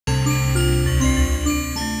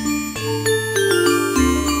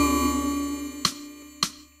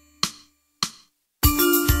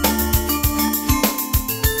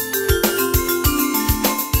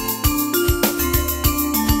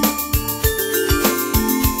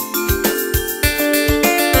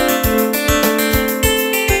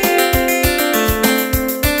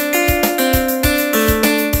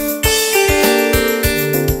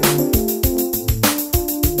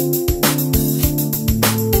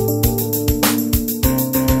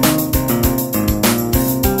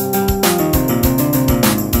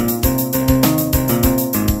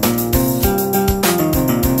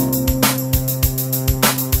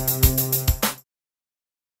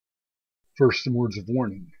First, some words of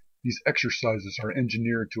warning. These exercises are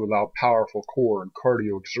engineered to allow powerful core and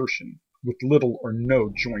cardio exertion, with little or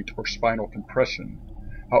no joint or spinal compression.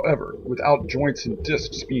 However, without joints and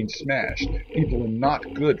discs being smashed, people in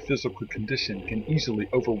not good physical condition can easily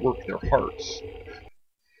overwork their hearts.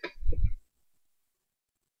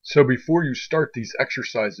 So before you start these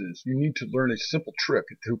exercises, you need to learn a simple trick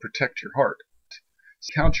to protect your heart.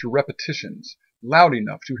 Count your repetitions loud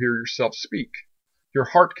enough to hear yourself speak. Your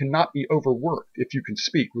heart cannot be overworked if you can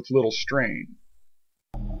speak with little strain.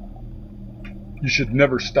 You should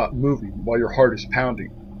never stop moving while your heart is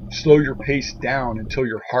pounding. Slow your pace down until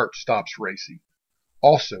your heart stops racing.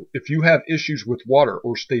 Also, if you have issues with water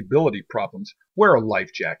or stability problems, wear a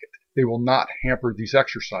life jacket. They will not hamper these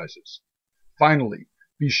exercises. Finally,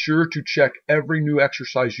 be sure to check every new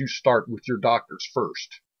exercise you start with your doctors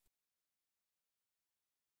first.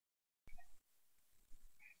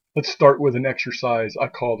 Let's start with an exercise I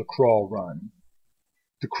call the crawl run.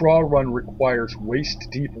 The crawl run requires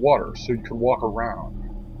waist-deep water so you can walk around.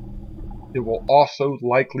 It will also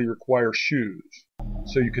likely require shoes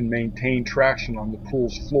so you can maintain traction on the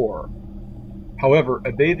pool's floor. However,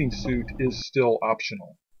 a bathing suit is still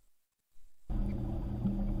optional.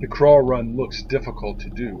 The crawl run looks difficult to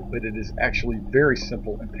do, but it is actually very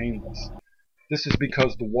simple and painless. This is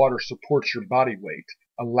because the water supports your body weight,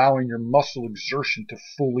 allowing your muscle exertion to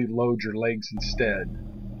fully load your legs instead.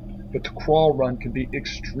 But the crawl run can be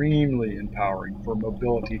extremely empowering for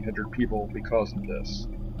mobility hindered people because of this.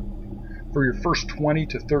 For your first 20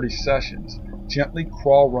 to 30 sessions, gently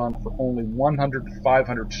crawl run for only 100 to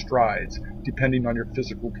 500 strides, depending on your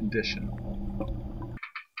physical condition.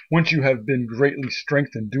 Once you have been greatly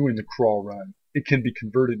strengthened doing the crawl run, it can be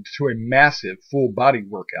converted to a massive full body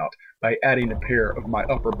workout by adding a pair of my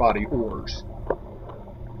upper body oars.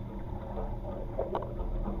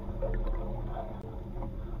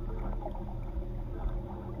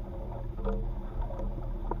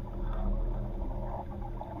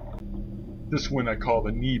 This one I call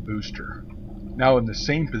the knee booster. Now in the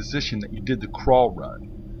same position that you did the crawl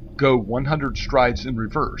run, go 100 strides in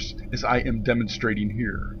reverse as I am demonstrating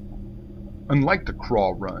here. Unlike the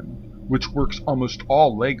crawl run, which works almost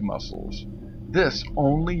all leg muscles, this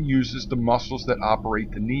only uses the muscles that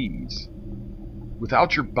operate the knees.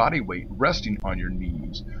 Without your body weight resting on your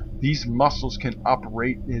knees, these muscles can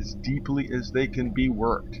operate as deeply as they can be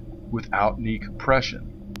worked without knee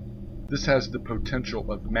compression. This has the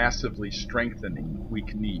potential of massively strengthening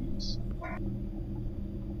weak knees.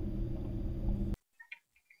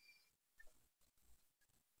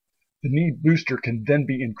 The knee booster can then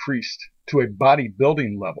be increased to a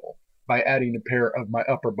bodybuilding level by adding a pair of my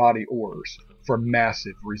upper body oars for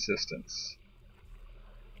massive resistance.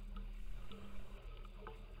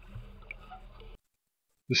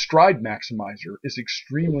 The stride maximizer is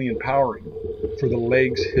extremely empowering for the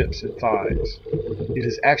legs, hips, and thighs. It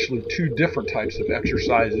is actually two different types of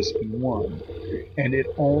exercises in one, and it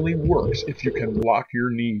only works if you can lock your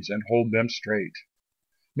knees and hold them straight.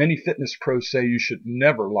 Many fitness pros say you should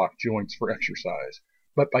never lock joints for exercise,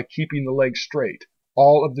 but by keeping the legs straight,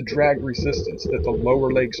 all of the drag resistance that the lower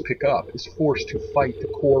legs pick up is forced to fight the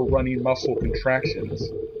core running muscle contractions.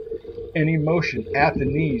 Any motion at the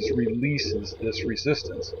knees releases this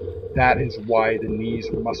resistance. That is why the knees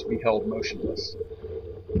must be held motionless.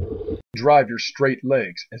 Drive your straight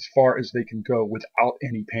legs as far as they can go without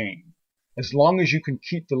any pain. As long as you can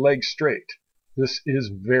keep the legs straight, this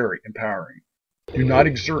is very empowering. Do not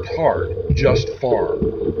exert hard, just far.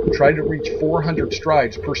 Try to reach 400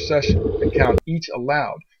 strides per session and count each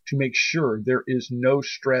aloud to make sure there is no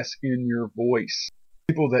stress in your voice.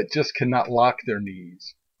 People that just cannot lock their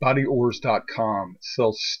knees. BodyOars.com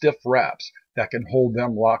sells stiff wraps that can hold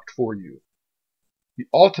them locked for you. The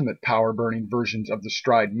ultimate power-burning versions of the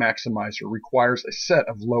Stride Maximizer requires a set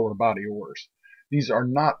of lower body oars. These are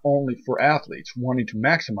not only for athletes wanting to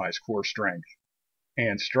maximize core strength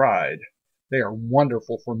and stride, they are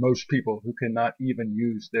wonderful for most people who cannot even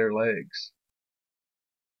use their legs.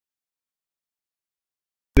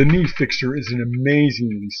 The knee fixer is an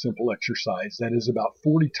amazingly simple exercise that is about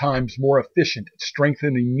 40 times more efficient at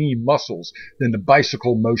strengthening knee muscles than the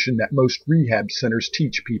bicycle motion that most rehab centers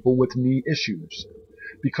teach people with knee issues.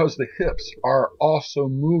 Because the hips are also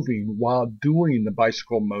moving while doing the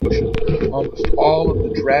bicycle motion, almost all of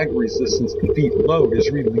the drag resistance the feet load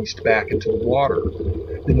is released back into the water.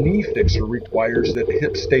 The knee fixer requires that the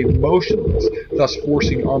hips stay motionless, thus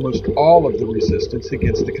forcing almost all of the resistance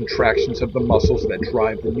against the contractions of the muscles that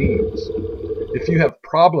drive the knees. If you have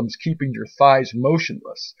problems keeping your thighs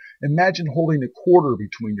motionless, imagine holding a quarter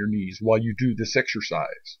between your knees while you do this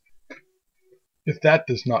exercise. If that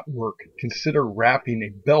does not work, consider wrapping a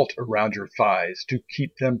belt around your thighs to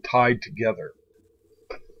keep them tied together.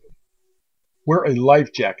 Wear a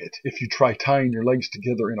life jacket if you try tying your legs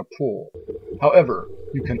together in a pool. However,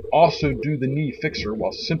 you can also do the knee fixer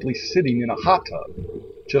while simply sitting in a hot tub.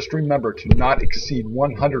 Just remember to not exceed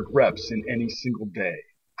 100 reps in any single day.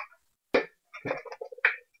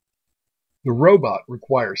 The robot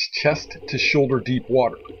requires chest to shoulder deep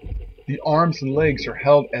water. The arms and legs are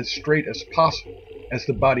held as straight as possible as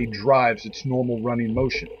the body drives its normal running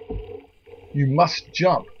motion. You must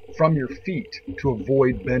jump from your feet to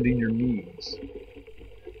avoid bending your knees.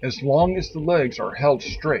 As long as the legs are held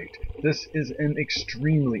straight, this is an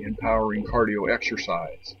extremely empowering cardio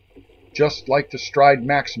exercise. Just like the Stride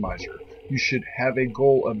Maximizer, you should have a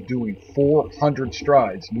goal of doing 400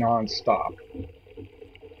 strides non-stop.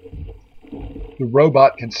 The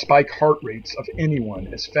robot can spike heart rates of anyone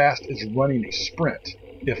as fast as running a sprint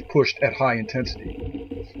if pushed at high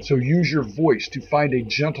intensity. So use your voice to find a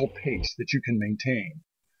gentle pace that you can maintain.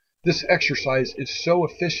 This exercise is so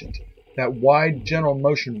efficient that wide general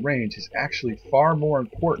motion range is actually far more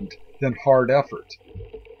important than hard effort.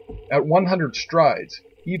 At 100 strides,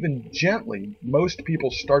 even gently, most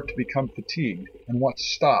people start to become fatigued and want to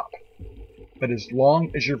stop. But as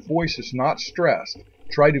long as your voice is not stressed,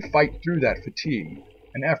 try to fight through that fatigue,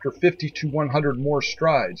 and after 50 to 100 more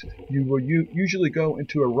strides, you will usually go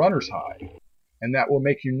into a runner's high, and that will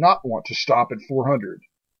make you not want to stop at 400.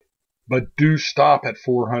 But do stop at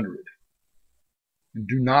 400. And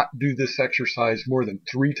do not do this exercise more than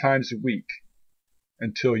 3 times a week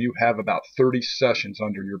until you have about 30 sessions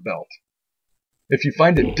under your belt. If you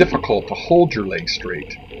find it difficult to hold your legs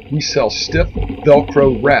straight, we sell stiff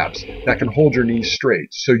Velcro wraps that can hold your knees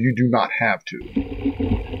straight so you do not have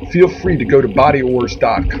to. Feel free to go to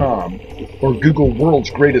BodyOrs.com or Google World's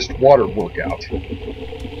Greatest Water Workout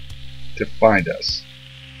to find us.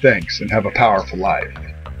 Thanks and have a powerful life.